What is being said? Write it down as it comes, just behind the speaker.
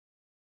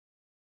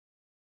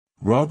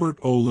Robert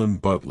Olen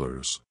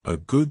Butler's A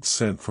Good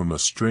Scent from a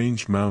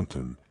Strange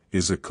Mountain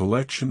is a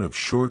collection of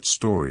short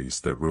stories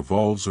that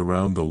revolves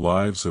around the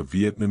lives of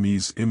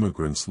Vietnamese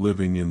immigrants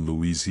living in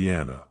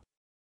Louisiana.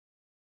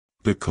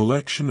 The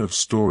collection of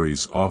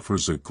stories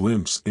offers a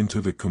glimpse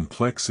into the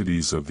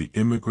complexities of the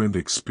immigrant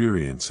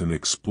experience and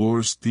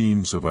explores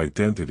themes of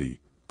identity,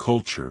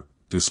 culture,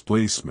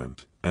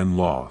 displacement, and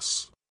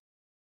loss.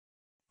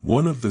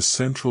 One of the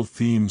central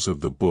themes of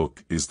the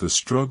book is the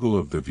struggle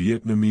of the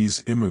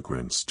Vietnamese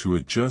immigrants to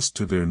adjust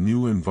to their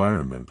new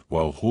environment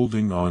while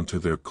holding on to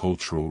their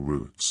cultural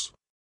roots.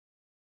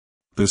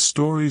 The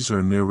stories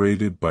are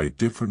narrated by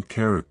different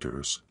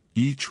characters,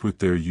 each with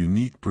their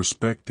unique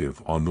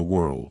perspective on the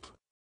world.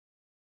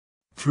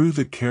 Through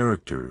the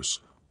characters,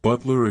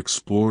 Butler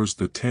explores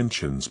the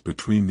tensions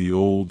between the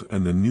old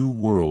and the new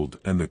world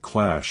and the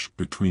clash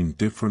between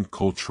different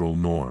cultural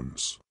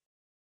norms.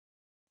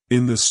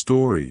 In the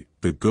story,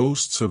 The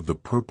Ghosts of the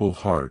Purple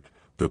Heart,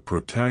 the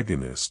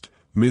protagonist,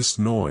 Miss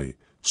Noi,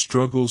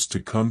 struggles to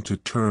come to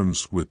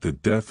terms with the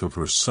death of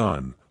her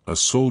son, a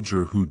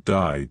soldier who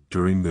died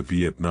during the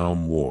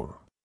Vietnam War.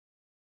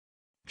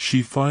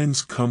 She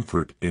finds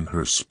comfort in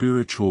her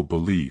spiritual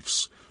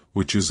beliefs,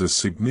 which is a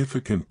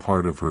significant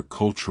part of her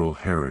cultural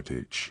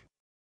heritage.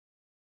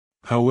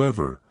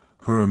 However,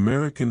 her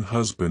American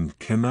husband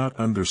cannot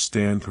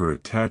understand her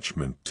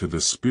attachment to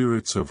the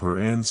spirits of her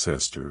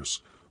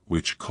ancestors,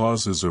 which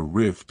causes a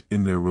rift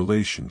in their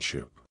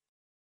relationship.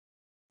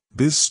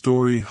 This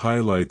story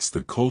highlights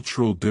the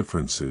cultural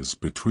differences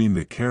between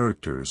the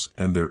characters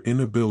and their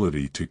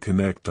inability to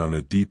connect on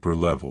a deeper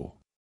level.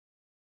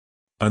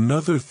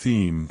 Another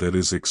theme that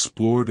is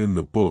explored in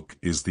the book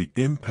is the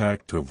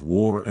impact of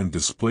war and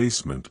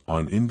displacement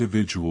on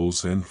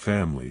individuals and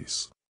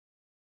families.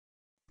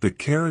 The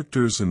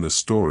characters in the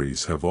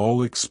stories have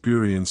all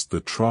experienced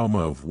the trauma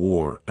of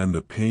war and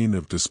the pain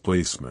of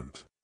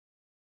displacement.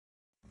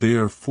 They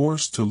are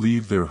forced to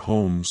leave their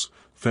homes,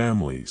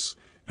 families,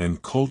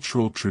 and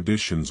cultural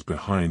traditions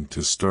behind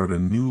to start a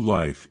new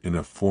life in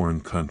a foreign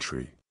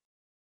country.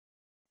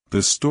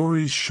 The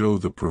stories show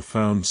the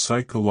profound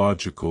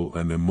psychological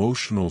and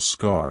emotional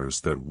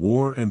scars that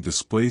war and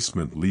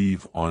displacement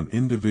leave on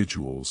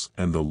individuals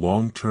and the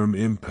long-term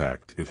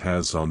impact it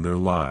has on their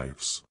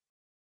lives.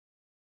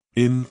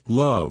 In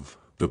Love,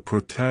 the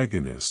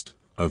protagonist,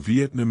 a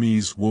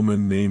Vietnamese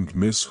woman named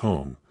Miss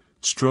Hong,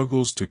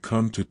 struggles to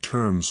come to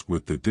terms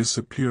with the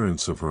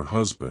disappearance of her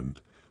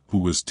husband, who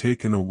was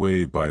taken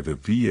away by the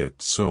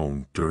Viet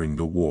Cong during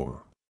the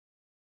war.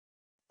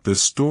 The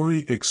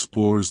story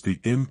explores the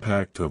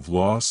impact of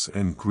loss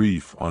and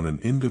grief on an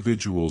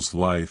individual's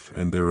life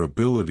and their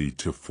ability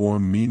to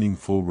form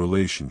meaningful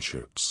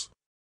relationships.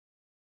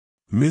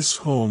 Miss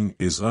Hong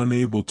is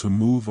unable to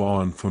move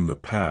on from the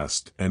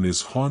past and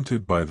is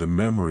haunted by the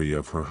memory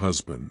of her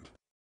husband.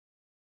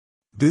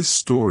 This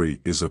story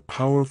is a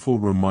powerful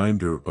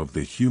reminder of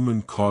the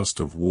human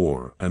cost of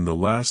war and the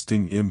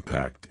lasting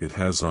impact it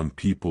has on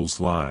people's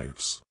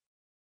lives.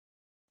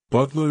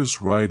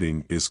 Butler's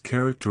writing is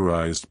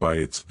characterized by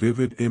its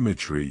vivid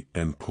imagery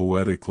and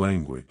poetic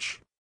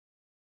language.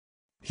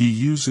 He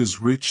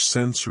uses rich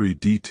sensory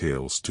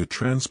details to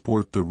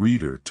transport the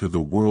reader to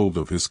the world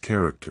of his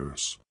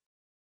characters.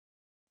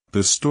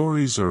 The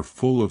stories are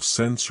full of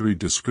sensory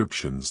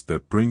descriptions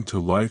that bring to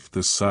life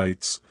the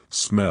sights,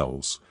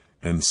 smells,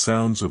 and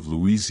sounds of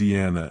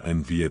Louisiana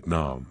and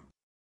Vietnam.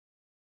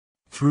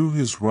 Through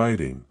his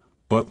writing,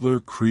 Butler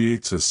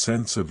creates a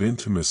sense of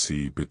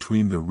intimacy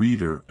between the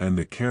reader and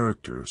the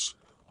characters,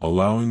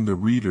 allowing the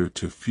reader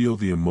to feel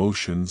the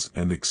emotions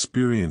and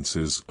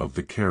experiences of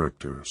the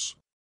characters.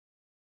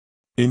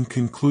 In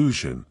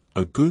conclusion,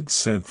 A Good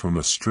Scent from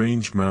a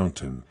Strange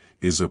Mountain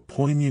is a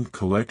poignant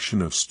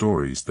collection of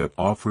stories that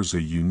offers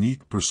a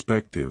unique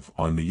perspective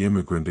on the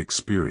immigrant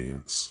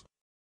experience.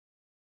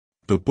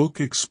 The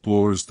book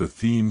explores the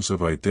themes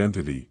of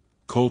identity,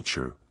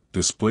 culture,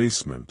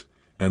 displacement,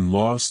 and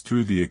loss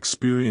through the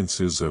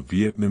experiences of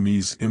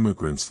Vietnamese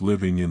immigrants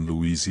living in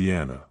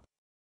Louisiana.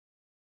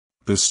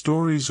 The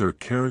stories are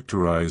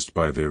characterized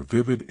by their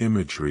vivid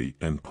imagery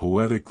and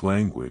poetic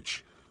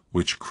language,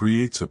 which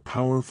creates a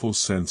powerful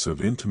sense of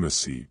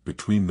intimacy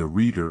between the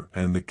reader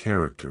and the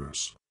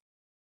characters.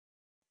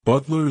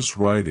 Butler's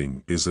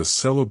writing is a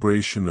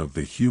celebration of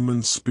the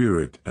human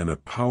spirit and a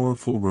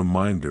powerful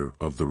reminder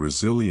of the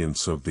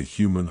resilience of the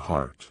human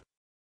heart.